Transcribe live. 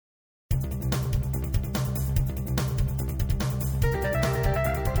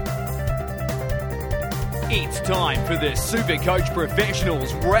It's time for the Supercoach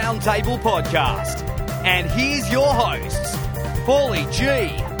Professionals Roundtable Podcast. And here's your hosts, Paulie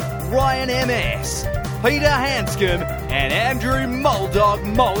G, Ryan MS, Peter Hanscom, and Andrew Moldog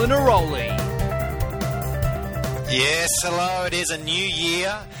Molinaroli. Yes, hello, it is a new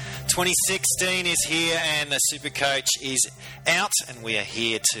year. 2016 is here and the Supercoach is out, and we are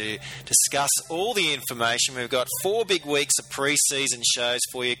here to discuss all the information. We've got 4 big weeks of pre-season shows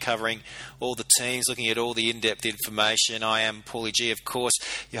for you, covering all the teams, looking at all the in-depth information. I am Paulie G, of course,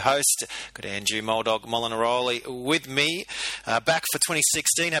 your host. Got Andrew Moldog Molinaroli with me, back for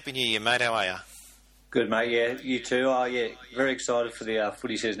 2016. Happy New Year, mate. How are you? Good, mate. Yeah, you too. Very excited for the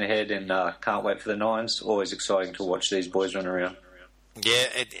footy season ahead, and can't wait for the Nines. Always exciting to watch these boys run around.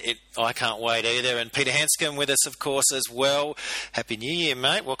 Yeah, I can't wait either. And Peter Hanscom with us, of course, as well. Happy New Year,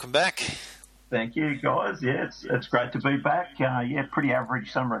 mate. Welcome back. Thank you, guys. Yeah, it's great to be back. Pretty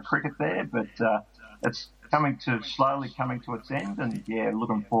average summer of cricket there, but it's slowly coming to its end. And,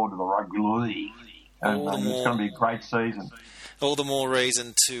 looking forward to the rugby league. And it's going to be a great season. All the more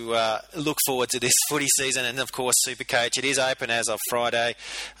reason to look forward to this footy season. And, of course, Supercoach, it is open as of Friday.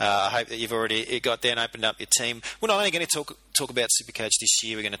 I hope that you've already got there and opened up your team. We're not only going to talk about Supercoach this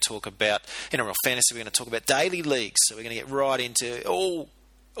year, we're going to talk about NRL Fantasy, we're going to talk about daily leagues. So we're going to get right into all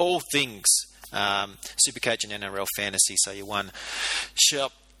things Supercoach and NRL Fantasy. So your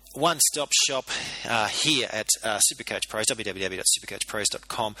one-stop shop here at Supercoach Pros,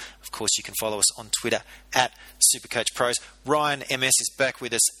 www.supercoachpros.com. Of course, you can follow us on Twitter at Supercoach Pros. Ryan MS is back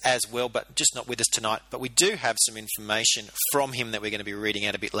with us as well, but just not with us tonight. But we do have some information from him that we're going to be reading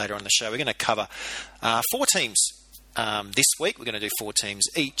out a bit later on the show. We're going to cover 4 teams this week. We're going to do 4 teams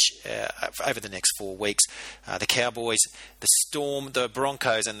each over the next 4 weeks. The Cowboys, the Storm, the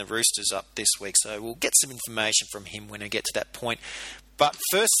Broncos and the Roosters up this week. So we'll get some information from him when we get to that point. But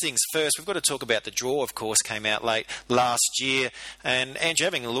first things first, we've got to talk about the draw, of course, came out late last year. And Andrew,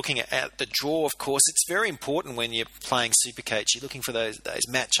 looking at the draw, of course, it's very important when you're playing Supercoach. You're looking for those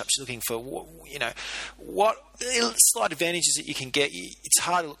matchups. You're looking for, what slight advantages that you can get. It's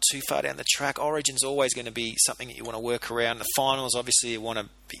hard to look too far down the track. Origin's always going to be something that you want to work around. The finals, obviously, you want to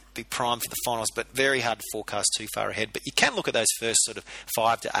be primed for the finals, but very hard to forecast too far ahead. But you can look at those first sort of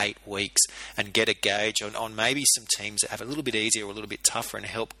 5 to 8 weeks and get a gauge on maybe some teams that have a little bit easier or a little bit tougher and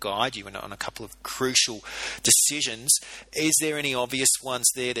help guide you on a couple of crucial decisions. Is there any obvious ones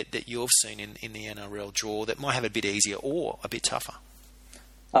there that you've seen in the NRL draw that might have a bit easier or a bit tougher?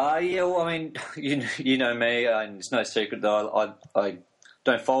 You know me, and it's no secret that I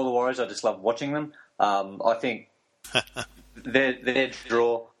don't follow the Warriors. I just love watching them. I think their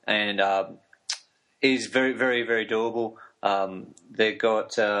draw and is very, very, very doable. They've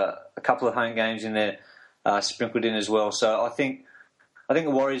got a couple of home games in there sprinkled in as well. So I think the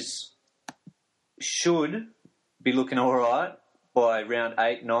Warriors should be looking all right by round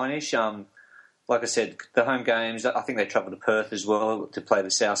 8, 9-ish. Like I said, the home games, I think they travel to Perth as well to play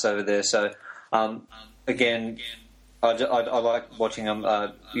the South over there. So, again, I like watching them.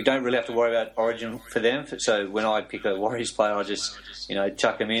 You don't really have to worry about Origin for them. So when I pick a Warriors player, I just,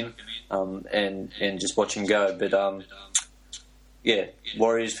 chuck them in and just watch them go. But,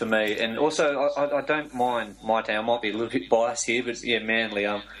 Warriors for me. And also, I don't mind my team. I might be a little bit biased here, but, Manly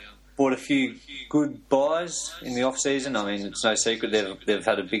bought a few good buys in the off-season. It's no secret they've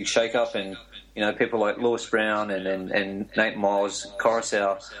had a big shake-up, and people like Lewis Brown and Nate Miles,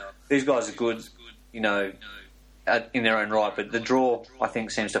 Coruscant, these guys are good, in their own right. But the draw, I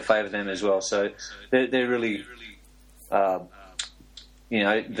think, seems to favour them as well. So they're really, they're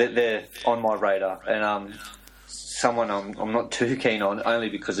on my radar. And someone I'm not too keen on, only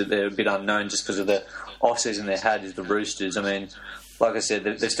because they're a bit unknown, just because of the off-season they had, is the Roosters. Like I said,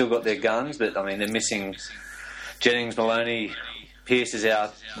 they've still got their guns, but, they're missing Jennings, Maloney, Pearce is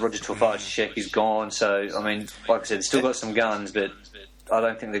out, Roger Tuivasa-Sheck is gone. So, like I said, they've still got some guns, but I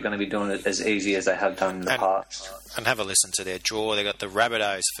don't think they're going to be doing it as easy as they have done in the past. And have a listen to their draw. They've got the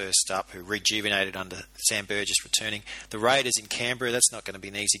Rabbitohs first up, who rejuvenated under Sam Burgess returning. The Raiders in Canberra, that's not going to be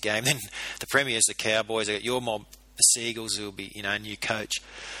an easy game. Then the Premiers, the Cowboys. They've got your mob, the Seagulls, who will be, new coach.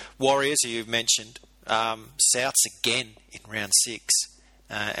 Warriors, who you've mentioned. Souths again in round 6.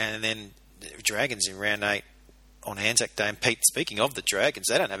 And then Dragons in round 8. On Anzac Day. And Pete, speaking of the Dragons,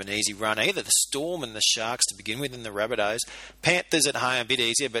 they don't have an easy run either. The Storm and the Sharks to begin with, and the Rabbitohs. Panthers at home, a bit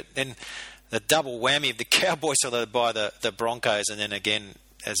easier, but then the double whammy of the Cowboys followed by the Broncos, and then again,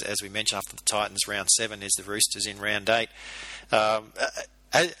 as we mentioned, after the Titans, round 7 is the Roosters in round 8.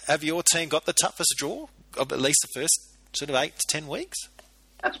 Have your team got the toughest draw of at least the first sort of 8 to 10 weeks?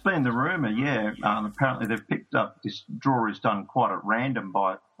 That's been the rumour, yeah. Apparently they've picked up, this draw is done quite at random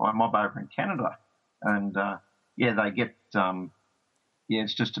by a mob over in Canada. And they get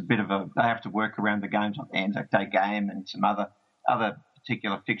it's just a bit of they have to work around the games like the Anzac Day game and some other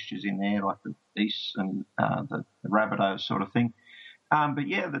particular fixtures in there like the East and the Rabbitohs sort of thing. But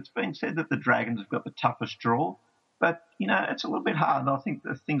that's been said that the Dragons have got the toughest draw. But, it's a little bit hard. I think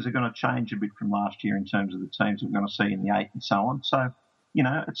that things are going to change a bit from last year in terms of the teams we're going to see in the 8 and so on. So,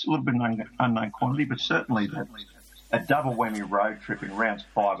 it's a little bit an unknown quantity, but certainly a double whammy road trip in rounds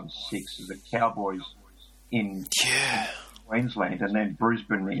 5 and 6 is the Cowboys in Queensland and then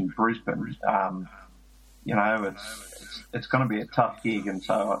Brisbane in Brisbane. It's going to be a tough gig, and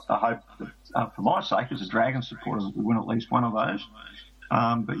so I hope that, for my sake, as a Dragon supporter, that we win at least one of those.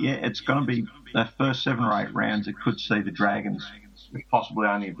 It's going to be the first 7 or 8 rounds that could see the Dragons with possibly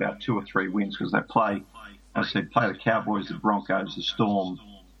only about 2 or 3 wins because they play the Cowboys, the Broncos, the Storm,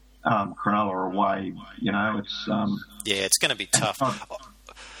 Cronulla away. It's going to be tough.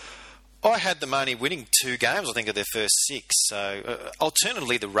 I had them only winning 2 games, I think, of their first 6. So,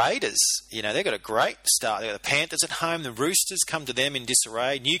 alternatively, the Raiders, they've got a great start. They've got the Panthers at home. The Roosters come to them in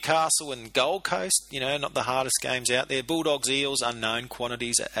disarray. Newcastle and Gold Coast, not the hardest games out there. Bulldogs, Eels, unknown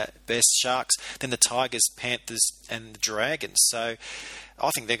quantities at best. Sharks, then the Tigers, Panthers and the Dragons. So,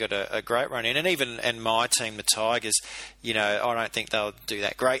 I think they've got a great run in. And my team, the Tigers, I don't think they'll do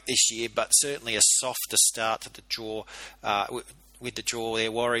that great this year, but certainly a softer start to the draw with the draw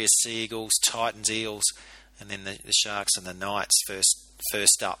there, Warriors, Seagulls, Titans, Eels, and then the Sharks and the Knights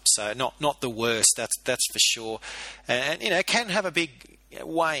first up. So not the worst, that's for sure. And it can have a big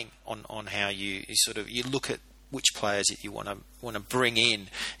weighing on how you look at which players that you want to bring in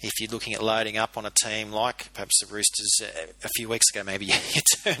if you're looking at loading up on a team like perhaps the Roosters a few weeks ago. Maybe you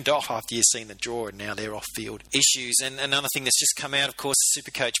turned off after you've seen the draw and now they're off-field issues. And another thing that's just come out, of course, the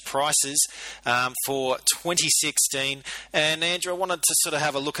Supercoach prices for 2016. And Andrew, I wanted to sort of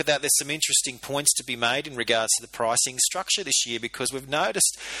have a look at that. There's some interesting points to be made in regards to the pricing structure this year because we've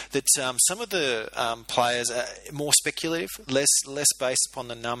noticed that some of the players are more speculative, less based upon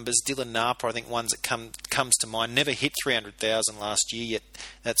the numbers. Dylan Napa, I think, ones that comes to mind. Never hit 300,000 last year, yet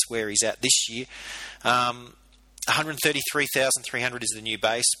that's where he's at this year. 133,300 is the new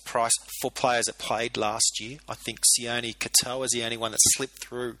base price for players that played last year. I think Sione Katoa is the only one that slipped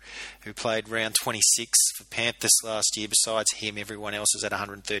through who played round 26 for Panthers last year. Besides him, everyone else is at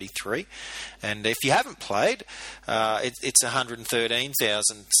 133. And if you haven't played, it's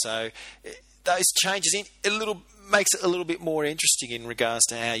 113,000. So those changes makes it a little bit more interesting in regards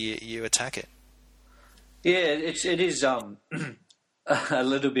to how you attack it. Yeah, it is a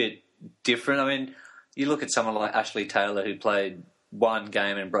little bit different. I mean, you look at someone like Ashley Taylor who played one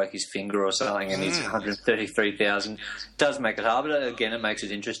game and broke his finger or something, and he's 133,000. Does make it hard, but again, it makes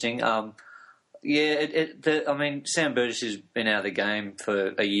it interesting. Sam Burgess has been out of the game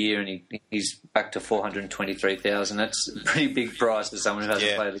for a year, and he's back to 423,000. That's a pretty big price for someone who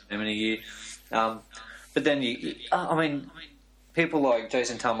hasn't played the game in a year. But then people like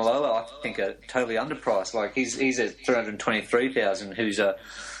Jason Taumalolo, I think, are totally underpriced. Like he's at 323,000, who's a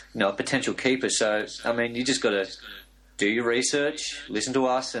potential keeper. So you just got to do your research, listen to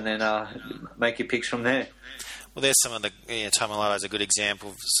us, and then make your picks from there. Well, there's some of the Taumalolo's a good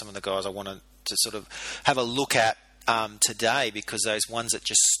example of some of the guys I wanted to sort of have a look at today because those ones that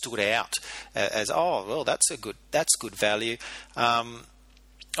just stood out as that's good value.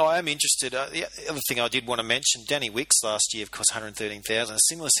 I am interested. The other thing I did want to mention, Danny Wicks last year, of course, 113,000. A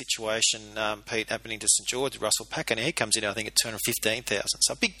similar situation, Pete, happening to St George, Russell Packer. Now he comes in, I think, at 215,000.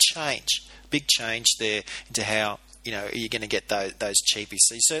 So big change there into how you're going to get those cheapies.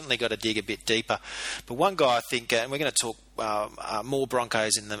 So you certainly got to dig a bit deeper. But one guy I think, and we're going to talk more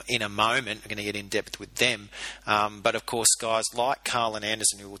Broncos in a moment. We're going to get in depth with them. But of course, guys like Carlin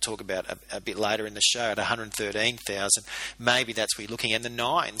Anderson, who we'll talk about a bit later in the show, at 113,000, maybe that's where you're looking. And the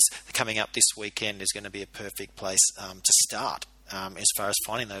Nines coming up this weekend is going to be a perfect place to start as far as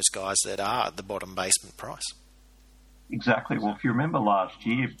finding those guys that are at the bottom basement price. Exactly. Well, if you remember last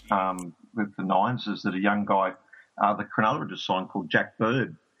year with the Nines, is that a young guy, the Cronulla just signed, called Jack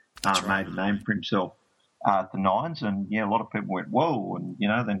Bird, made a name for himself at the Nines, and a lot of people went whoa, and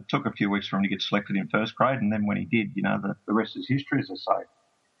then took a few weeks for him to get selected in first grade, and then when he did, the rest is history, as I say.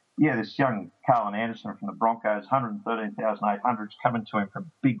 This young Carlin Anderson from the Broncos, 113,800, is coming to him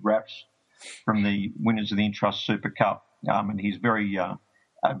from big raps from the winners of the Intrust Super Cup, and he's very a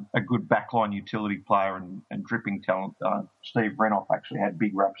good backline utility player and dripping talent. Steve Renoff actually had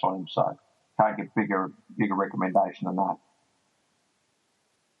big raps on him, so can't get bigger recommendation than that.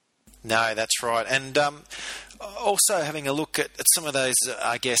 No, that's right. And also having a look at some of those,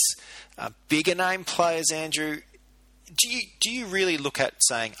 bigger name players, Andrew, do you really look at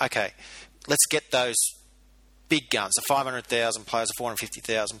saying, okay, let's get those big guns, the 500,000 players, the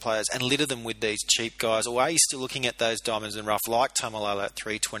 450,000 players, and litter them with these cheap guys? Or are you still looking at those diamonds in the rough, like Tamalolo at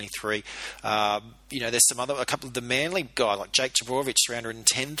 323? There's a couple of the Manly guys, like Jake Jaborovic,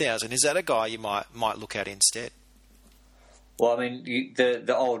 310,000. Is that a guy you might look at instead? Well, I mean,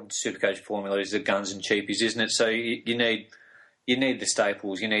 the old Supercoach formula is the guns and cheapies, isn't it? So you need the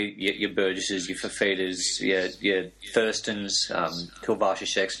staples. You need your Burgesses, your Fafitas, your Thurstons,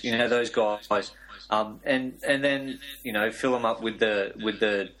 Kilvashasheks. Those guys. And then fill them up with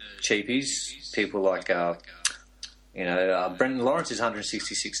the cheapies. People like Brendan Lawrence is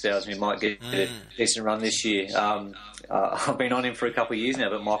 166,000. He might get a decent run this year. I've been on him for a couple of years now,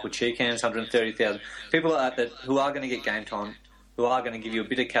 but Michael Cheekham's 130,000. People like that who are going to get game time, who are going to give you a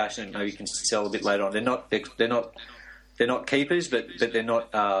bit of cash and maybe you can sell a bit later on. They're not keepers, but they're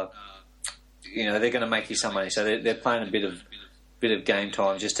not. They're going to make you some money. So they're playing a bit of game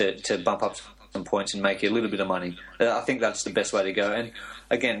time just to bump up some points and make you a little bit of money. I think that's the best way to go. And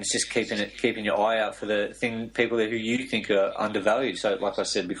again, it's just keeping your eye out for people who you think are undervalued. So, like I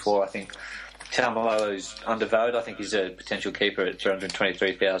said before, I think Tamalolo's undervalued. I think he's a potential keeper at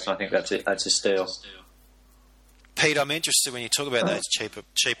 323,000. I think that's a steal. Pete, I'm interested when you talk about those cheaper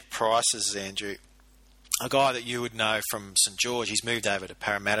prices, Andrew. A guy that you would know from St George, he's moved over to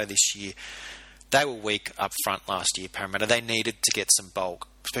Parramatta this year. They were weak up front last year, Parramatta. They needed to get some bulk,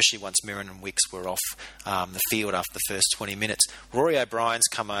 especially once Mirren and Wicks were off the field after the first 20 minutes. Rory O'Brien's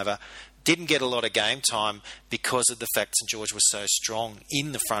come over, didn't get a lot of game time because of the fact St George was so strong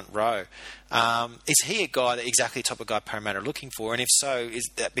in the front row. Is he a guy, exactly the type of guy Parramatta are looking for? And if so, is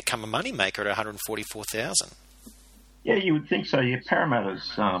that become a money maker at 144,000? Yeah, you would think so. Yeah,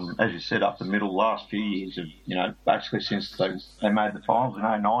 Parramatta's, as you said, up the middle last few years, basically since they made the finals in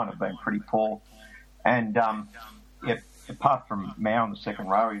 2009, have been pretty poor. And apart from Mao in the second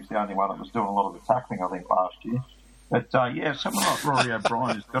row, he's the only one that was doing a lot of the tackling, I think, last year. But someone like Rory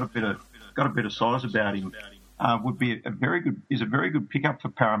O'Brien has got a bit of size about him. Would be a very good pickup for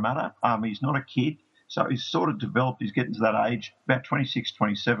Parramatta. He's not a kid, so he's sort of developed. He's getting to that age, about 26,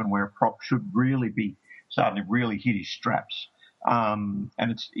 27, where a prop should really be starting to really hit his straps. And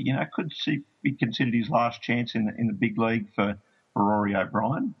it's could be considered his last chance in the big league for Rory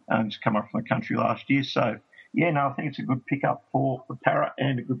O'Brien. He's come up from the country last year, so. Yeah, no, I think it's a good pickup for Para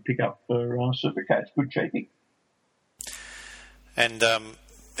and a good pickup for Supercoach. Good cheapie. And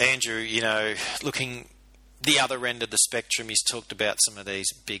Andrew, looking the other end of the spectrum, he's talked about some of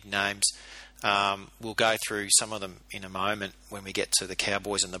these big names. We'll go through some of them in a moment when we get to the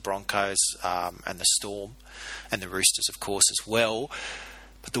Cowboys and the Broncos and the Storm and the Roosters, of course, as well.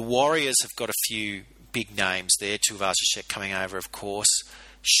 But the Warriors have got a few big names there. Tuivasa-Sheck coming over, of course.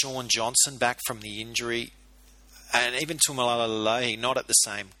 Sean Johnson back from the injury. And even Tumalolo, not at the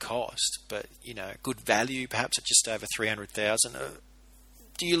same cost, but, good value, perhaps at just over 300,000.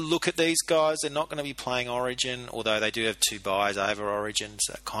 Do you look at these guys? They're not going to be playing Origin, although they do have 2 buys over Origin,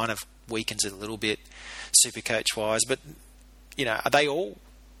 so that kind of weakens it a little bit, Supercoach-wise. But, are they all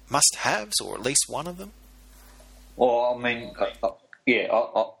must-haves, or at least one of them? Well, I mean,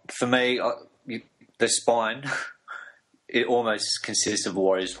 for me, the spine... It almost consists of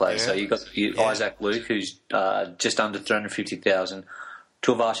Warriors players. Yeah. So you've got Isaac Luke, who's just under 350,000.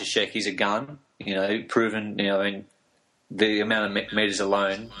 Tuivasa-Sheck, he's a gun. Proven. The amount of metres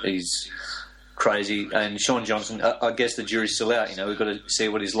alone is crazy. And Sean Johnson, I guess the jury's still out. We've got to see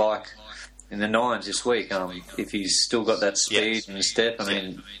what he's like in the Nines this week. If he's still got that speed and step,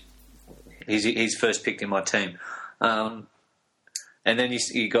 he's first picked in my team. And then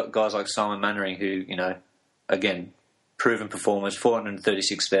you got guys like Simon Mannering, who again. Proven performers,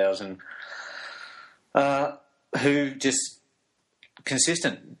 436,000, who just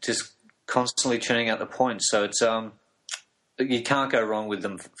consistent, just constantly churning out the points. So it's you can't go wrong with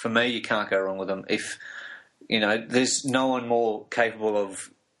them. For me, you can't go wrong with them. If there's no one more capable of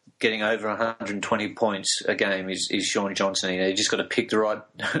getting over 120 points a game is Sean Johnson. You just got to pick the right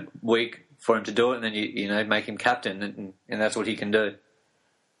week for him to do it, and then you make him captain, and that's what he can do.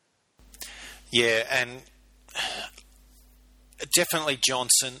 Yeah, and. Definitely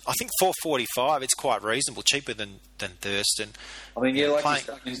Johnson. I think 445. It's quite reasonable, cheaper than Thurston. Like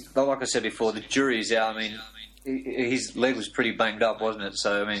I said before, the jury's out. His leg was pretty banged up, wasn't it?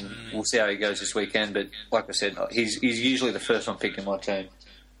 So we'll see how he goes this weekend. But like I said, he's usually the first one picked in my team.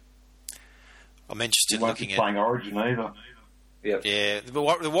 I'm interested in looking at playing Origin either. Yep. Yeah, the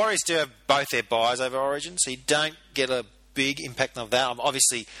Warriors do have both their buys over Origin, so you don't get a big impact of that.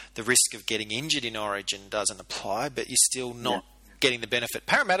 Obviously, the risk of getting injured in Origin doesn't apply, but you're still not getting the benefit.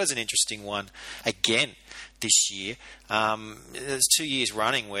 Parramatta's an interesting one again this year. There's 2 years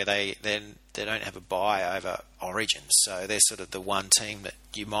running where they don't have a bye over Origin, so they're sort of the one team that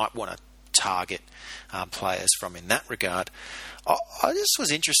you might want to target players from in that regard. I just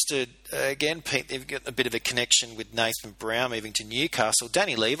was interested, again, Pete, they've got a bit of a connection with Nathan Brown moving to Newcastle.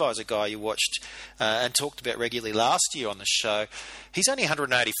 Danny Levi's a guy you watched and talked about regularly last year on the show. He's only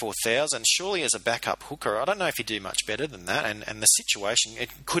 184,000. Surely as a backup hooker, I don't know if he'd do much better than that. And the situation,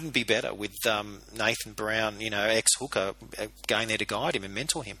 it couldn't be better with Nathan Brown, ex-hooker, going there to guide him and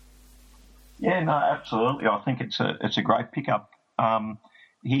mentor him. Yeah, no, absolutely. I think it's a great pickup.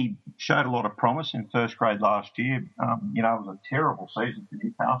 He showed a lot of promise in first grade last year. It was a terrible season for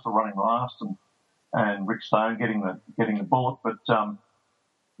Newcastle, running last, and Rick Stone getting the bullet. But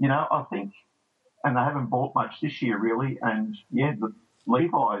I think, and they haven't bought much this year really. And yeah,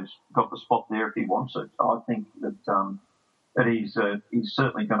 Levi's got the spot there if he wants it. I think that he's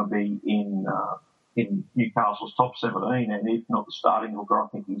certainly going to be in Newcastle's top 17, and if not the starting hooker, I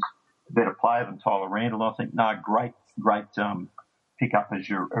think he's a better player than Tyler Randall. I think great. Pick up as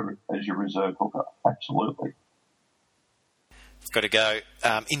your reserve hooker, absolutely. Got to go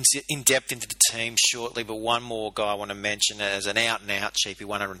in depth into the team shortly, but one more guy I want to mention as an out-and-out cheapie,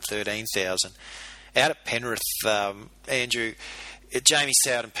 113,000. Out at Penrith, Andrew, Jamie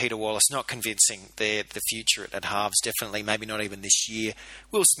Soward and Peter Wallace, not convincing. They're the future at halves, definitely, maybe not even this year.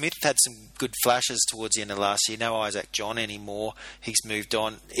 Will Smith had some good flashes towards the end of last year. No Isaac John anymore. He's moved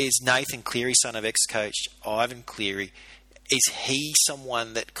on. Is Nathan Cleary, son of ex-coach Ivan Cleary, is he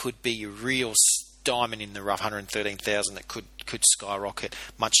someone that could be a real diamond in the rough, 113,000 that could skyrocket,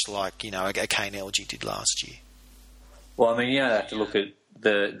 much like a Kane Elgey did last year? Well, I mean, you have to look at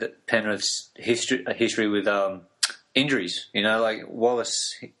the Penrith's history with injuries. Like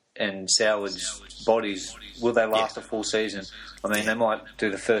Wallace and Soward's bodies, will they last a full season? I mean, they might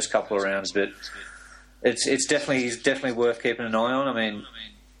do the first couple of rounds, but he's definitely worth keeping an eye on. I mean,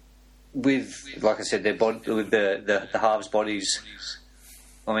 with, like I said, with the halves bodies,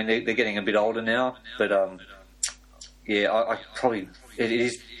 I mean, they're getting a bit older now, but I probably, it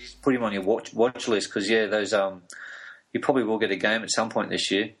is put him on your watch list, because those you probably will get a game at some point this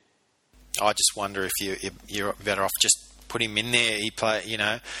year. I just wonder if you're better off just put him in there. He play,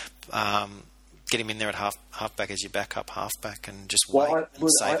 get him in there at halfback as your backup halfback, and just wait and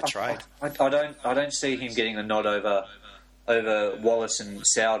save a trade. I don't see him getting the nod over Wallace and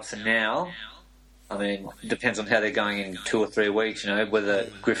Soward for now. I mean, it depends on how they're going in 2 or 3 weeks, whether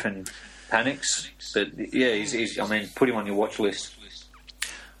Griffin panics. But yeah, he's put him on your watch list.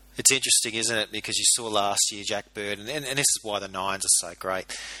 It's interesting, isn't it? Because you saw last year Jack Bird, and this is why the Nines are so great.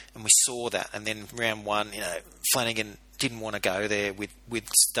 And we saw that. And then round one, Flanagan didn't want to go there with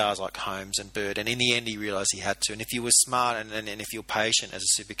stars like Holmes and Bird. And in the end, he realised he had to. And if you were smart and if you were patient as a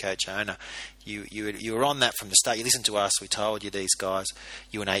Supercoach owner, you were on that from the start. You listened to us. We told you these guys.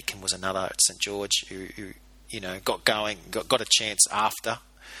 Ewan Aitken was another at St George who got going, got a chance after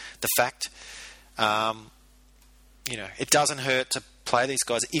the fact. It doesn't hurt to play these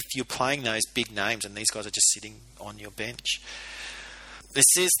guys if you're playing those big names and these guys are just sitting on your bench. This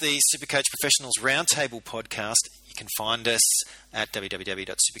is the Supercoach Professionals Roundtable podcast. You can find us at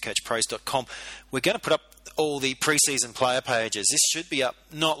www.supercoachpros.com. We're going to put up all the preseason player pages. This should be up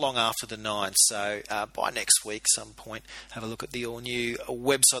not long after the 9th, so by next week some point, have a look at the all-new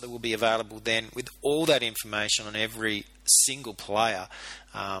website that will be available then with all that information on every single player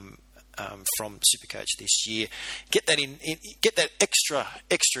from Supercoach this year. Get that get that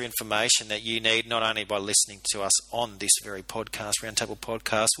extra information that you need, not only by listening to us on this very podcast, Roundtable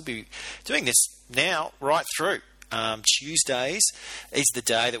Podcast. We'll be doing this now right through. Tuesdays is the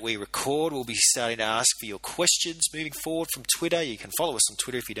day that we record. We'll be starting to ask for your questions moving forward from Twitter. You can follow us on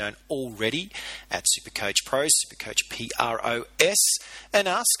Twitter if you don't already at Supercoachpros, Supercoachpros, and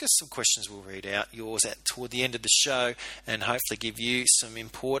ask us some questions. We'll read out yours toward the end of the show and hopefully give you some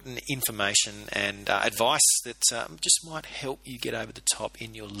important information and advice that just might help you get over the top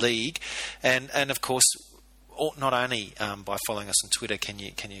in your league. And of course, not only by following us on Twitter can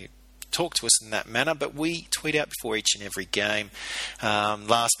you talk to us in that manner, but we tweet out before each and every game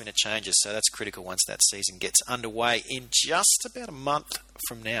last minute changes, so that's critical once that season gets underway in just about a month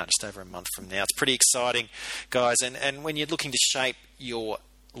from now, just over a month from now. It's pretty exciting, guys, and when you're looking to shape your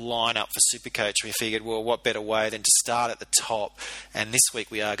lineup for Supercoach, we figured, well, what better way than to start at the top? And this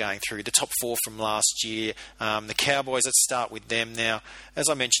week we are going through the top 4 from last year. The Cowboys, let's start with them now. As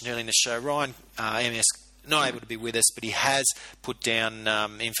I mentioned earlier in the show, Ryan MS not able to be with us, but he has put down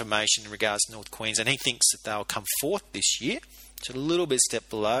information in regards to North Queensland. He thinks that they'll come 4th this year. So a little bit step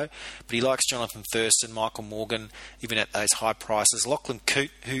below, but he likes Jonathan Thurston, Michael Morgan, even at those high prices. Lachlan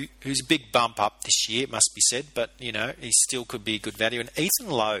Coote, who's a big bump up this year, it must be said, but, he still could be good value. And Ethan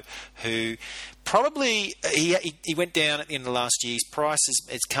Lowe, who probably, he went down at the end of last year. His price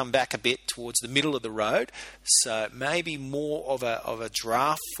has come back a bit towards the middle of the road, so maybe more of a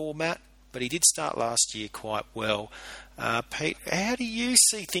draft format, but he did start last year quite well. Pete, how do you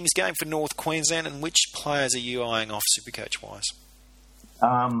see things going for North Queensland, and which players are you eyeing off Supercoach-wise?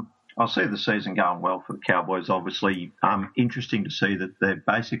 I see the season going well for the Cowboys, obviously. Interesting to see that they're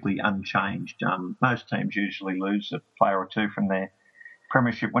basically unchanged. Most teams usually lose a player or two from their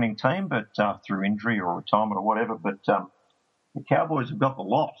premiership winning team, but through injury or retirement or whatever. But the Cowboys have got the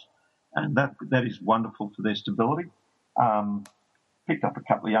lot, and that is wonderful for their stability. Picked up a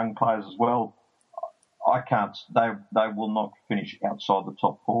couple of young players as well. They will not finish outside the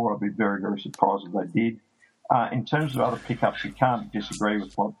top four. I'd be very, very surprised if they did. In terms of other pickups, you can't disagree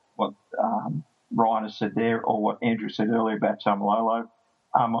with what Ryan has said there, or what Andrew said earlier about Tamalolo.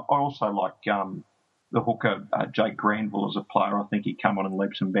 I also like the hooker, Jake Granville, as a player. I think he came on in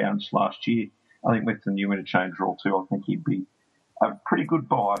leaps and bounds last year. I think with the new interchange rule too, I think he'd be a pretty good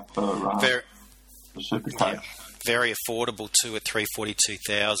buy for Supercoach. Yeah. Very affordable too at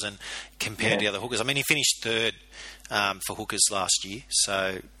 $342,000 compared to the other hookers. I mean, he finished third for hookers last year,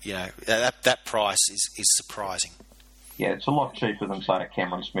 so that price is surprising. Yeah, it's a lot cheaper than, say, a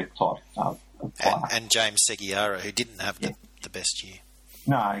Cameron Smith type player. And James Seguiara, who didn't have the best year.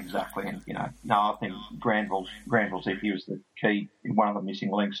 No, exactly. And I think Granville's if he was the key, one of the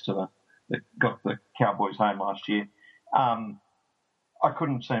missing links to that got the Cowboys home last year. I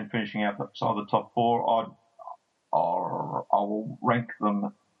couldn't see him finishing outside the top four. I will rank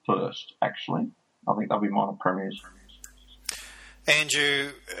them first, actually. I think they'll be minor premiers.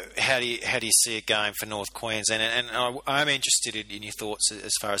 Andrew, how do you see it going for North Queensland? And I'm interested in your thoughts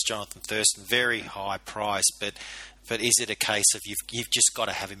as far as Jonathan Thurston. Very high price, but is it a case of you've just got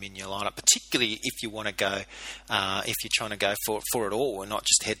to have him in your lineup, particularly if you want to go, if you're trying to go for it all, and not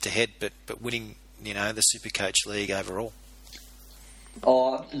just head to head, but winning the Supercoach League overall?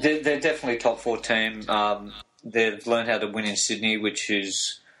 Oh, they're definitely a top four team. They've learned how to win in Sydney, which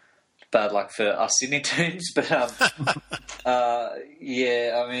is bad luck for us Sydney teams. But, I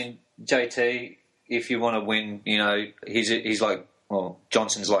mean, JT, if you want to win, he's like, well,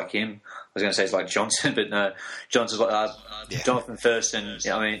 Johnson's like him. I was going to say he's like Johnson, but no, Johnson's like Jonathan Thurston.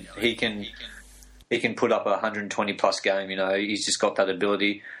 I mean, he can put up a 120-plus game. He's just got that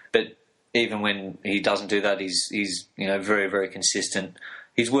ability. But even when he doesn't do that, he's very, very consistent.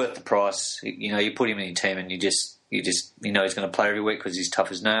 He's worth the price. You put him in your team, and you just he's going to play every week because he's tough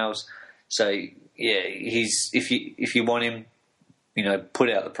as nails. So he's if you want him, put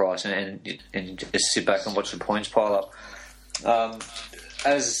out the price and just sit back and watch the points pile up.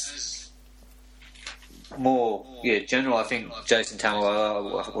 As more general, I think Jason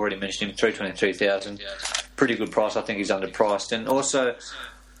Tamalolo, I've already mentioned him, $323,000, pretty good price. I think he's underpriced, and also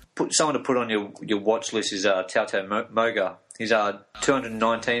someone to put on your watch list is Tautau Moga. He's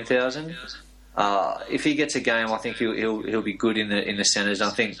 $219,000. If he gets a game, I think he'll be good in the centres. I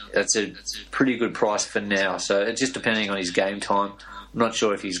think that's a pretty good price for now. So it's just depending on his game time. I'm not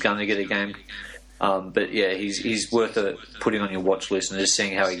sure if he's going to get a game, but he's worth putting on your watch list and just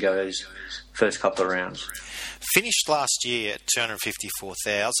seeing how he goes first couple of rounds. Finished last year at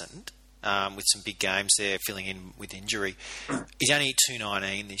 $254,000. With some big games there, filling in with injury. He's only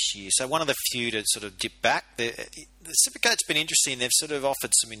 $219 this year, so one of the few to sort of dip back. The Supercoach's been interesting. They've sort of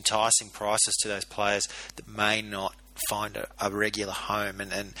offered some enticing prices to those players that may not find a regular home,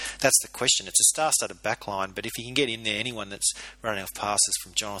 and that's the question. It's a star-studded backline, but if you can get in there, anyone that's running off passes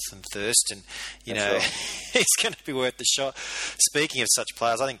from Jonathan Thurston, he's going to be worth the shot. Speaking of such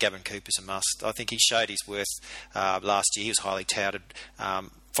players, I think Gavin Cooper's a must. I think he showed his worth last year. He was highly touted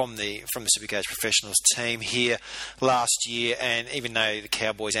from the Supercoach Professionals team here last year, and even though the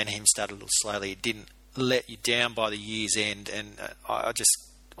Cowboys and him started a little slowly, it didn't let you down by the year's end, and I just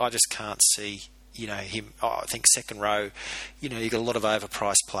can't see him. I think second row, you've got a lot of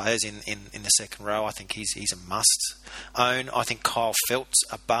overpriced players in the second row. I think he's a must own. I think Kyle Felt's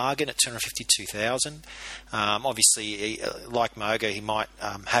a bargain at $252,000. Obviously, like Moga, he might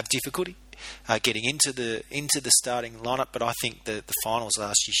have difficulty getting into the starting lineup, but I think the finals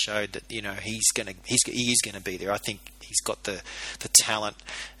last year showed that he is gonna be there. I think he's got the talent,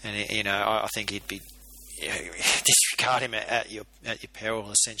 and I think he'd be card him at your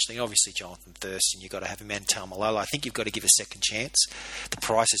peril, essentially. And obviously, Jonathan Thurston, you've got to have him, and Taumalolo. I think you've got to give a second chance. The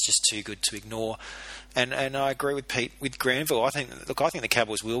price is just too good to ignore. And I agree with Pete with Granville. I think the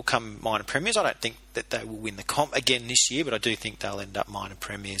Cowboys will come minor premiers. I don't think that they will win the comp again this year, but I do think they'll end up minor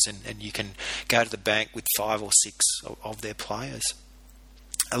premiers, and you can go to the bank with 5 or 6 of their players.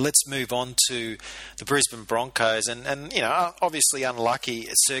 Let's move on to the Brisbane Broncos, and obviously unlucky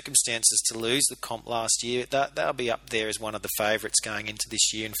circumstances to lose the comp last year. They'll be up there as one of the favourites going into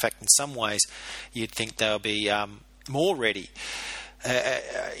this year. In fact, in some ways, you'd think they'll be more ready.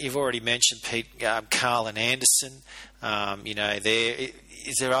 You've already mentioned, Pete, Carl and Anderson.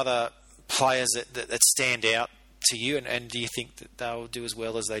 Is there other players that stand out to you, and do you think that they'll do as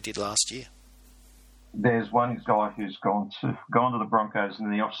well as they did last year? There's one guy who's gone to the Broncos in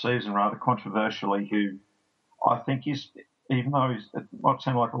the off-season rather controversially, who I think is, even though it might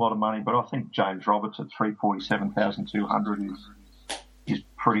seem like a lot of money, but I think James Roberts at $347,200 is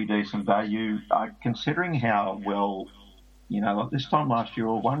pretty decent value, considering how well, like this time last year,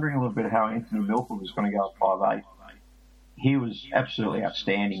 we were wondering a little bit how Anthony Milford was going to go at 5'8". He was absolutely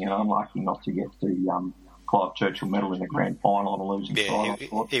outstanding and unlucky not to get the Clive Churchill medal in the grand final on a losing side.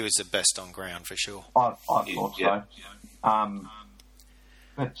 He was the best on ground for sure. I thought so.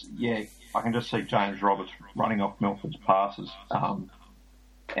 But yeah, I can just see James Roberts running off Milford's passes, and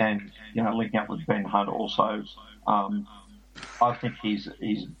linking up with Ben Hunt also. I think he's a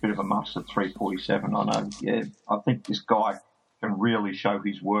bit of a must at 347. I know. Yeah, I think this guy can really show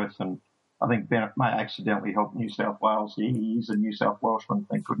his worth, and I think Bennett may accidentally help New South Wales. He is a New South Welshman,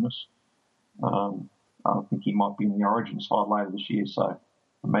 thank goodness. I think he might be in the Origin side later this year, so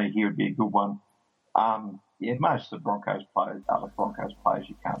for me, he would be a good one. Most of the other Broncos players,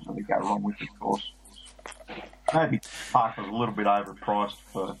 you can't really go wrong with, of course. Maybe Parker's a little bit overpriced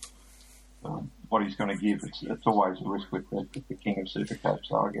for what he's going to give. It's always a risk with the king of Supercoach,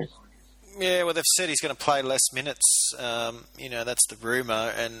 so I guess. Yeah, well, they've said he's going to play less minutes. That's the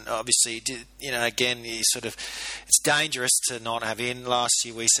rumour, and obviously, again, it's dangerous to not have in. Last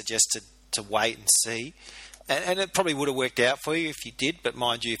year, we suggested to wait and see, and it probably would have worked out for you if you did. But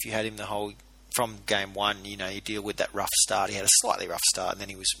mind you, if you had him the whole from game one, you deal with that rough start. He had a slightly rough start, and then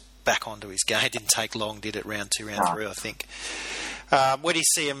he was back onto his game. It didn't take long, did it? Round 2, round 3, I think. Where do you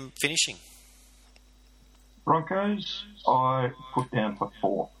see him finishing? Broncos, I put down for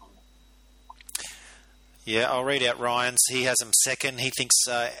 4. Yeah, I'll read out Ryan's. He has him second. He thinks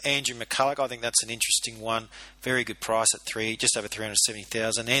Andrew McCulloch. I think that's an interesting one. Very good price at 3, just over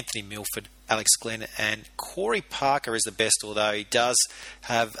 370,000. Anthony Milford, Alex Glenn, and Corey Parker is the best. Although he does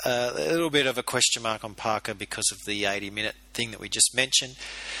have a little bit of a question mark on Parker because of the 80-minute thing that we just mentioned.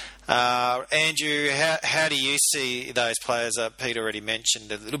 Andrew, how do you see those players? Pete already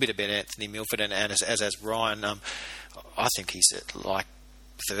mentioned a little bit about Anthony Milford, and as has Ryan. I think he's like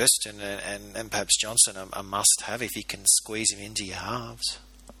Thurston and perhaps Johnson a must-have if you can squeeze him into your halves.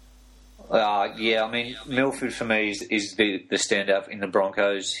 Milford for me is the standout in the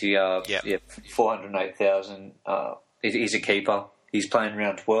Broncos. He 408,000. He's a keeper. He's playing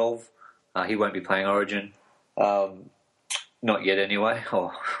round 12. He won't be playing Origin. Not yet, anyway.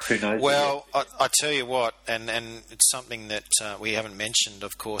 Or who knows? Well, I tell you what, and it's something that we haven't mentioned,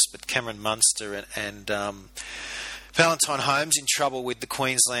 of course, but Cameron Munster and Valentine Holmes in trouble with the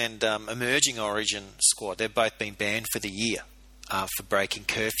Queensland emerging Origin squad. They've both been banned for the year for breaking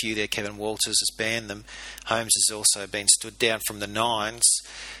curfew there. Kevin Walters has banned them. Holmes has also been stood down from the Nines.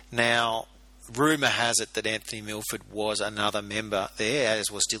 Now, rumour has it that Anthony Milford was another member there,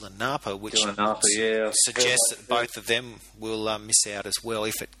 as was Dylan Napa, which suggests that both of them will miss out as well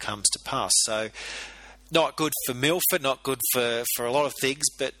if it comes to pass. So, not good for Milford, not good for a lot of things,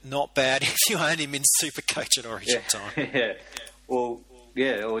 but not bad if you own him in Supercoach at Origin time. Yeah. Well,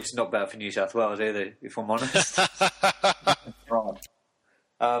 it's not bad for New South Wales either, if I'm honest. Right.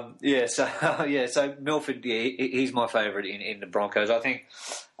 So Milford, he's my favourite in the Broncos. I think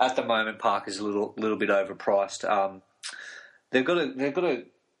at the moment Parker's a little bit overpriced. They've got to.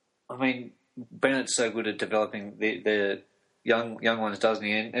 I mean, Bennett's so good at developing the young ones, doesn't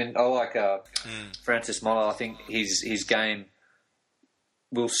he? And I like Francis Moller. I think his game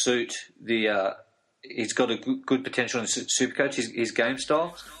will suit the. He's got a good potential in Supercoach. His game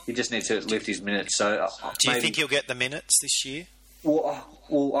style. He just needs to lift his minutes. So, do you think he'll get the minutes this year?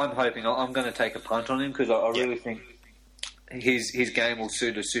 Well, I'm hoping. I'm going to take a punt on him because I really think his game will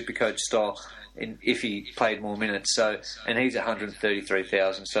suit a Supercoach style. If he played more minutes, and he's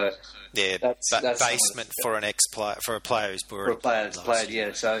 133,000. So that's basement for an ex-player, for a player who's for a player that's played.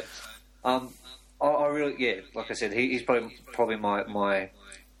 Yeah, so I really, like I said, he's probably my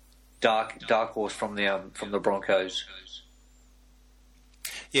dark horse from the Broncos.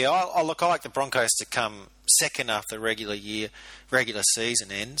 Yeah, I like the Broncos to come second after the regular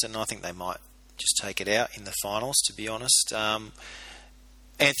season ends, and I think they might just take it out in the finals, to be honest.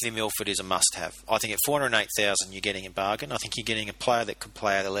 Anthony Milford is a must-have. I think at $408,000 you're getting a bargain. I think you're getting a player that could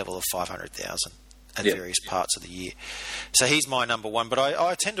play at a level of $500,000 at various parts of the year. So he's my number one. But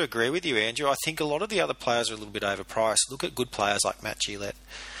I tend to agree with you, Andrew. I think a lot of the other players are a little bit overpriced. Look at good players like Matt Gillett,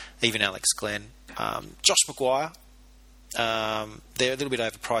 even Alex Glenn, Josh Maguire. They're a little bit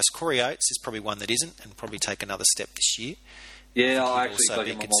overpriced. Corey Oates is probably one that isn't, and probably take another step this year. Yeah, I actually got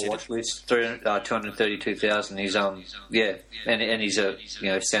him on my watch list. 232,000. He's and he's a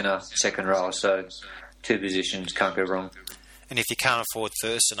centre, second row, so two positions, can't go wrong. And if you can't afford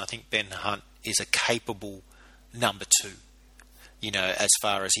Thurston, I think Ben Hunt is a capable number two. As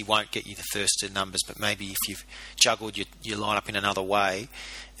far as he won't get you the Thurston numbers, but maybe if you've juggled your lineup in another way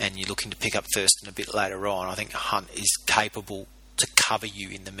and you're looking to pick up Thurston a bit later on, I think Hunt is capable to cover you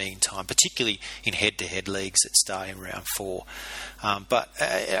in the meantime, particularly in head-to-head leagues that start in round 4. And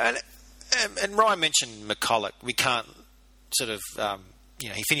Ryan mentioned McCulloch. We can't sort of,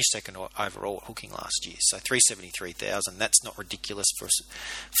 he finished second overall at hooking last year, so 373,000. That's not ridiculous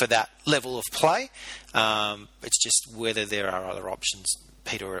for that level of play. It's just whether there are other options.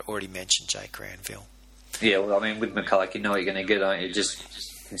 Peter already mentioned Jake Granville. Yeah, well, I mean, with McCulloch, you know what you're going to get, aren't you? Just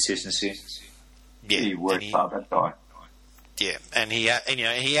consistency. Yeah, he worked hard, that guy. Yeah, and he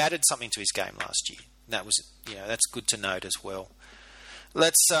added something to his game last year. That was, that's good to note as well.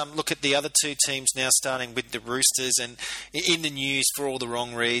 Let's look at the other two teams now, starting with the Roosters, and in the news for all the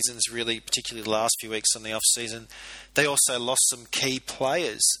wrong reasons, really, particularly the last few weeks on the off-season. They also lost some key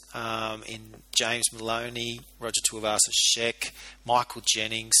players in James Maloney, Roger Tuivasa-Sheck, Michael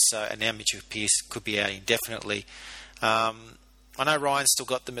Jennings, and now Mitchell Pearce could be out indefinitely. I know Ryan still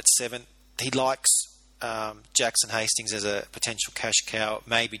got them at 7th. He likes Jackson Hastings as a potential cash cow,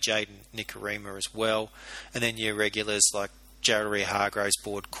 maybe Jaden Nikorima as well, and then your regulars like Jared Hargroves,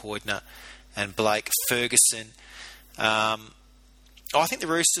 Boyd Cordner, and Blake Ferguson. I think the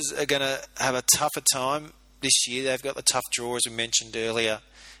Roosters are going to have a tougher time this year. They've got the tough draw, as we mentioned earlier.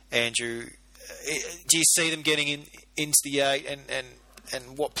 Andrew, do you see them getting into the 8,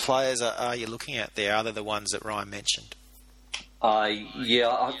 and what players are you looking at there, other than the ones that Ryan mentioned?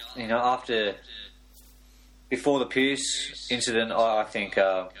 Before the Pearce incident, I think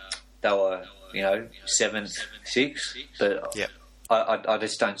they were 7th, 6th, but yep. I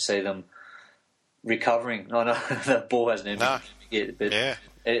just don't see them recovering. I know the ball hasn't ended yet, but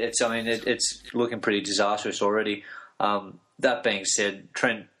it's looking pretty disastrous already. That being said,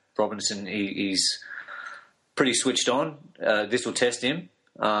 Trent Robinson, he's pretty switched on. This will test him,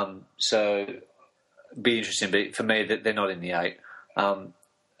 so be interesting. But for me, they're not in the 8.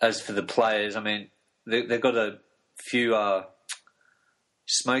 As for the players, I mean, they've got a few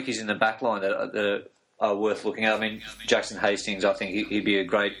smokies in the back line that are worth looking at. I mean, Jackson Hastings, I think he'd be a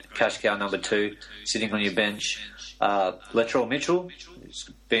great cash cow number 2 sitting on your bench. Latrell Mitchell has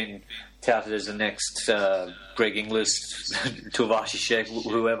been touted as the next Greg Inglis, Tuivasa-Sheck,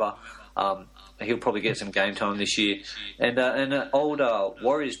 whoever. He'll probably get some game time this year. And an old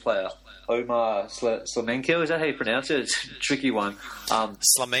Warriors player, Omar Slamenko, is that how you pronounce it? It's a tricky one.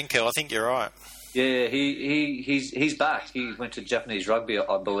 Slamenko, I think you're right. Yeah, he's back. He went to Japanese rugby,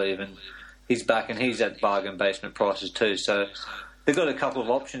 I believe, and he's back, and he's at bargain basement prices too. So they've got a couple of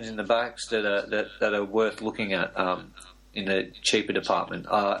options in the backs that are worth looking at in the cheaper department.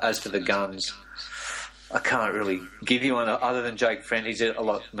 As for the guns, I can't really give you one other than Jake Friend. He's a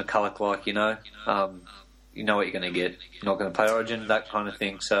lot McCulloch-like, you know what you're going to get. You're not going to play Origin, that kind of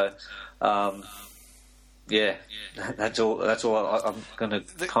thing. So. Yeah, that's all. I'm going to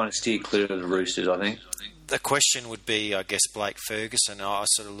kind of steer clear of the Roosters, I think. The question would be, I guess, Blake Ferguson. I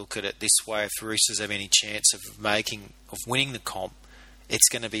sort of look at it this way: if the Roosters have any chance of winning the comp, it's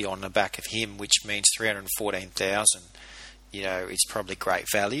going to be on the back of him, which means 314,000. Is probably great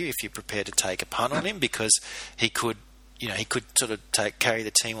value if you're prepared to take a punt on him, because he could sort of carry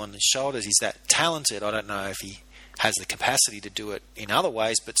the team on his shoulders. He's that talented. I don't know if he has the capacity to do it in other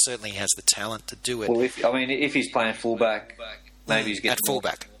ways, but certainly has the talent to do it. Well, if he's playing fullback, maybe he's getting at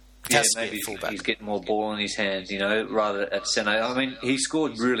fullback. Maybe he's getting more ball in his hands, rather at centre. I mean, he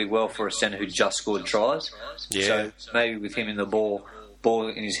scored really well for a centre who just scored tries. Yeah. So maybe with him in the ball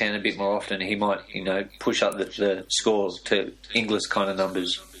in his hand a bit more often, he might, push up the scores to English kind of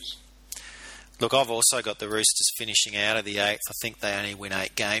numbers. Look, I've also got the Roosters finishing out of the 8th. I think they only win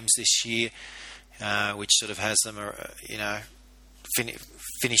 8 games this year. Which sort of has them,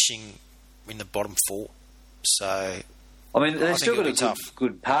 finishing in the bottom 4. So I mean, they've still got a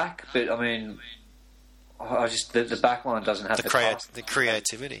good pack, but I mean, I just the back line doesn't have the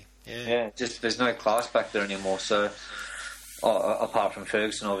creativity. Yeah, just there's no class back there anymore. So, apart from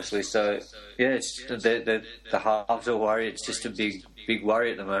Ferguson, obviously. So, yeah, it's the halves are worried. It's just a big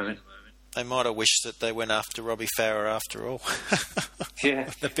worry at the moment. They might have wished that they went after Robbie Farah after all. Yeah,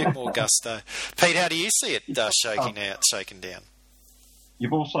 a bit more gusto. Pete, how do you see it shaking down?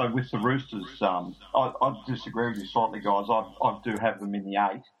 You've also, with the Roosters, I disagree with you slightly, guys. I do have them in the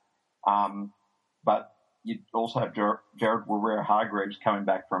 8. But you also have Jared Warrior-Hargreaves coming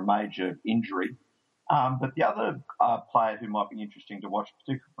back from a major injury. But the other player who might be interesting to watch,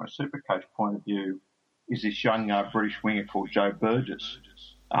 particularly from a Supercoach point of view, is this young British winger called Joe Burgess.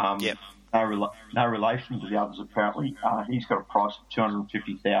 Yep. No relation to the others, apparently. He's got a price of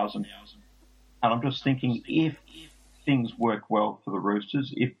 $250,000. And I'm just thinking, if things work well for the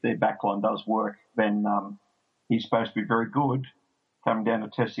Roosters, if their backline does work, then he's supposed to be very good, coming down to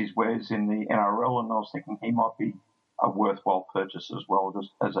test his wares in the NRL, and I was thinking he might be a worthwhile purchase as well,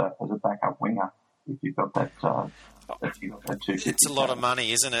 just as a backup winger. If you've got that, it's a lot of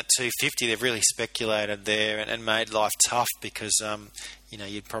money, isn't it? $250. They've really speculated there and made life tough because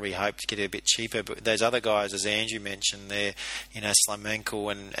you'd probably hope to get it a bit cheaper. But those other guys, as Andrew mentioned, there,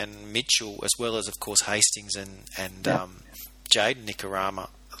 Slamenko and Mitchell, as well as of course Hastings and Jaden Nicarama,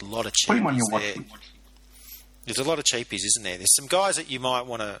 a lot of cheapies there. There's a lot of cheapies, isn't there? There's some guys that you might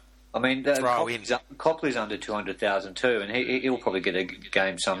want to. I mean, Copley's under 200,000 too, and he'll probably get a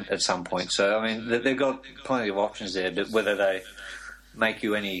game at some point. So I mean, they've got plenty of options there. But whether they make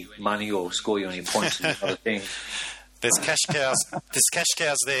you any money or score you any points is another thing. There's cash cows. There's cash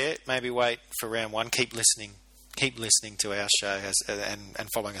cows there. Maybe wait for round one. Keep listening to our show and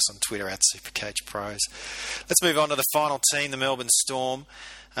following us on Twitter at Supercoach Pros. Let's move on to the final team, the Melbourne Storm,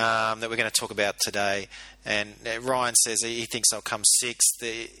 that we're going to talk about today. And Ryan says he thinks they'll come sixth.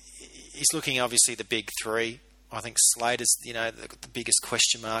 He's looking obviously the big three. I think Slater's the biggest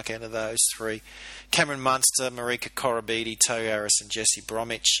question mark out of those three. Cameron Munster, Marika Korobidi, Toe Harris, and Jesse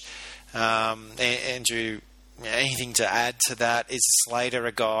Bromwich. Andrew, anything to add to that? Is Slater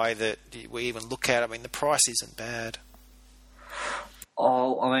a guy that we even look at? I mean, the price isn't bad.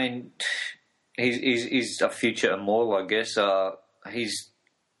 Oh, I mean, he's a future immortal, I guess. He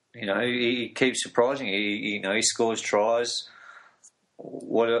keeps surprising. He scores tries.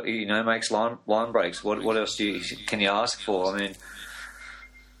 What makes line breaks. What else can you ask for? I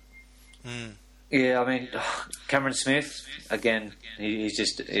mean, yeah. I mean, Cameron Smith again. He's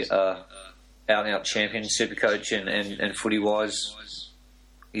just out and out champion, Supercoach and footy wise.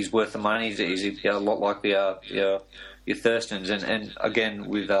 He's worth the money. He's a lot like your Thurstons and again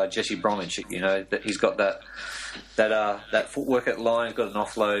with Jesse Bromwich. That he's got that footwork at line. He's got an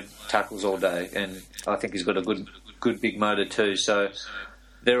offload, tackles all day, and I think he's got a good big motor too. So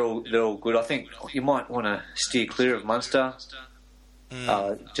they're all good. I think you might want to steer clear of Munster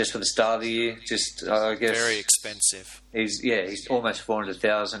just for the start of the year. Just I guess very expensive. He's almost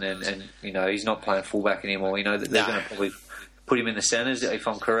 400,000, and he's not playing fullback anymore. That they're going to probably put him in the centres if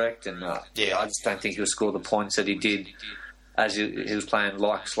I'm correct. And I just don't think he'll score the points that he did as he was playing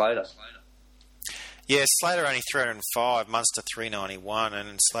like Slater. Yeah, Slater only 305, Munster 391,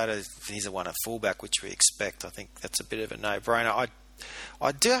 and Slater he's a one at fullback, which we expect. I think that's a bit of a no-brainer.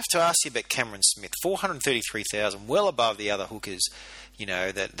 I do have to ask you about Cameron Smith, 433,000, well above the other hookers,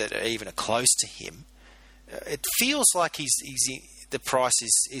 that are even close to him. It feels like the price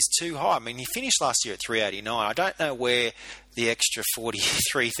is too high. I mean, he finished last year at 389. I don't know where the extra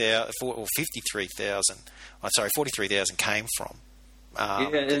 43,000 came from.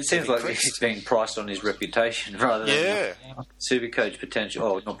 It seems like he's being priced on his reputation rather than Supercoach potential.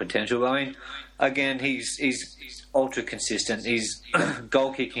 Oh, not potential. I mean, again, he's ultra consistent. His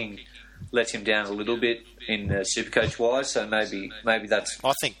goal kicking lets him down a little bit in Supercoach wise. So maybe that's.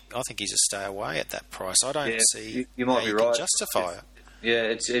 I think he's a stay away at that price. I don't see. You might be right. Can justify it. Yeah,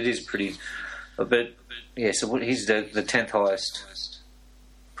 it is pretty. But yeah, so he's the 10th highest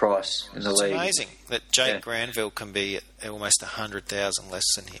price in the league. It's amazing that Jake Granville can be at almost 100,000 less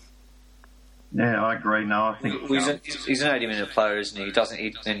than him. Yeah, I agree. No, I think he's an 80-minute player, isn't he?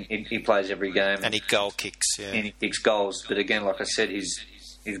 He plays every game, and he goal kicks. Yeah, and he kicks goals. But again, like I said, his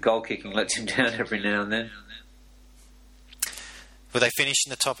goal kicking lets him down every now and then. Will they finish in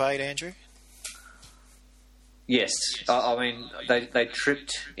the top 8, Andrew? Yes, I mean they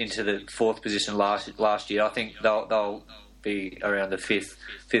tripped into the 4th position last year. I think they'll be around the 5th,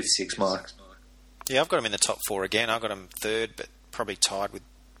 6th mark. Yeah, I've got them in the top 4 again. I've got them 3rd, but probably tied with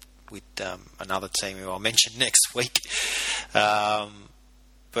another team who I'll mention next week.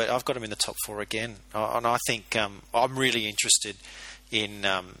 but I've got him in the top 4 again. And I think I'm really interested in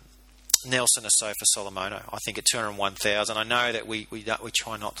Nelson Asofa Solomono. I think at 201,000. I know that we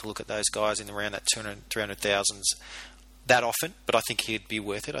try not to look at those guys in around that 300,000s that often, but I think he'd be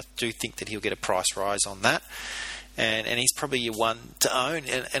worth it. I do think that he'll get a price rise on that. And he's probably your one to own,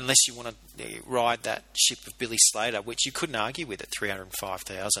 unless you want to ride that ship of Billy Slater, which you couldn't argue with at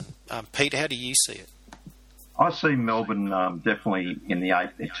 305,000. Pete, how do you see it? I see Melbourne definitely in the 8.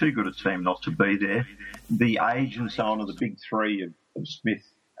 They're too good a team not to be there. The age and so on of the big three of Smith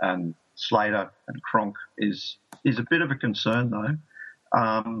and Slater and Cronk is a bit of a concern, though.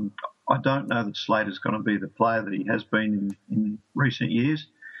 I don't know that Slater's going to be the player that he has been in recent years.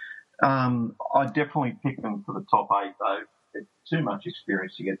 I definitely pick them for the top 8, though. It's too much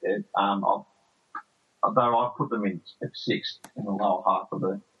experience to get there. Although I put them in at 6th in the lower half of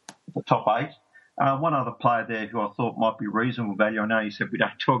the top 8. One other player there who I thought might be reasonable value. I know you said we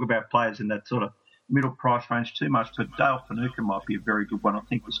don't talk about players in that sort of middle price range too much, but Dale Finucane might be a very good one. I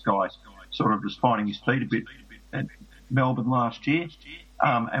think this guy's sort of just finding his feet a bit at Melbourne last year.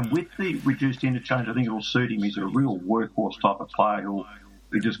 And with the reduced interchange, I think it'll suit him. He's a real workhorse type of player who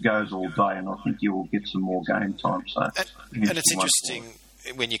just goes all day, and I think you will get some more game time. So, and it's interesting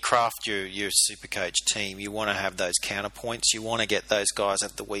when you craft your Supercoach team, you want to have those counterpoints. You want to get those guys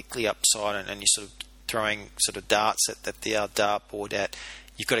at the weekly upside, and you're sort of throwing sort of darts at the dartboard at.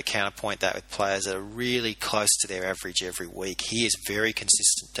 You've got to counterpoint that with players that are really close to their average every week. He is very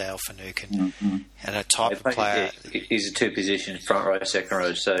consistent, Dale Finucane, and a type of player. He's a 2-position front row, second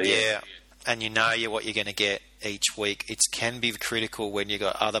row. So yeah. And you know what you're going to get each week. It can be critical when you've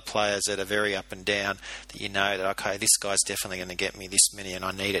got other players that are very up and down that you know that, okay, this guy's definitely going to get me this many and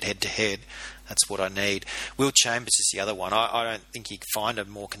I need it head-to-head. That's what I need. Will Chambers is the other one. I don't think you can find a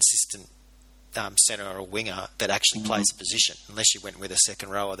more consistent centre or a winger that actually plays a position, unless you went with a second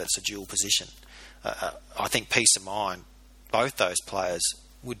rower that's a dual position. I think peace of mind, both those players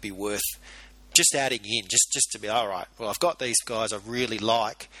would be worth just adding in, just to be, all right, well, I've got these guys I really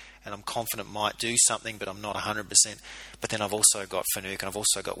like, and I'm confident might do something, but I'm not 100%. But then I've also got Finucane, I've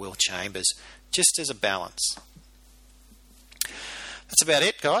also got Will Chambers, just as a balance. That's about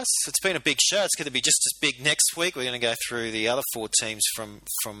it, guys. It's been a big show. It's going to be just as big next week. We're going to go through the other 4 teams from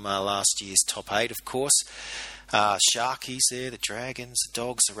last year's top 8, of course. Sharkies there, the Dragons, the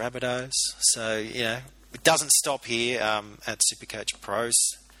Dogs, the Rabbitohs. So, it doesn't stop here at Supercoach Pros,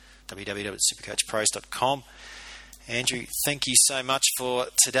 www.supercoachpros.com. Andrew, thank you so much for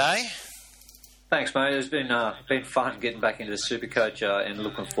today. Thanks, mate. It's been fun getting back into the Supercoach and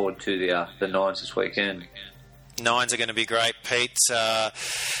looking forward to the Nines this weekend. Nines are going to be great, Pete.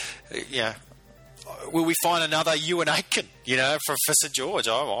 Will we find another Ewan Aitken, for St George?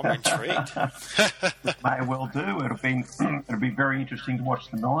 I'm intrigued. May well do. It'll be very interesting to watch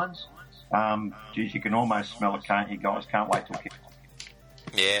the Nines. You can almost smell it, can't you, guys? Can't wait till kick.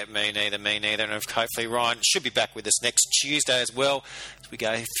 Yeah, me neither. And hopefully Ryan should be back with us next Tuesday as well as we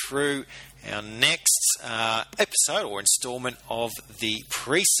go through our next episode or instalment of the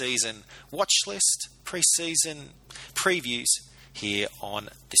pre-season watch list, pre-season previews here on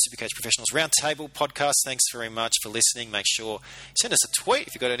the Supercoach Professionals Roundtable podcast. Thanks very much for listening. Make sure you send us a tweet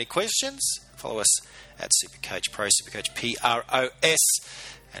if you've got any questions. Follow us at Supercoach Pro, Supercoach PROS,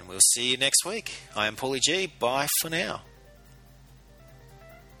 and we'll see you next week. I am Paulie G. Bye for now.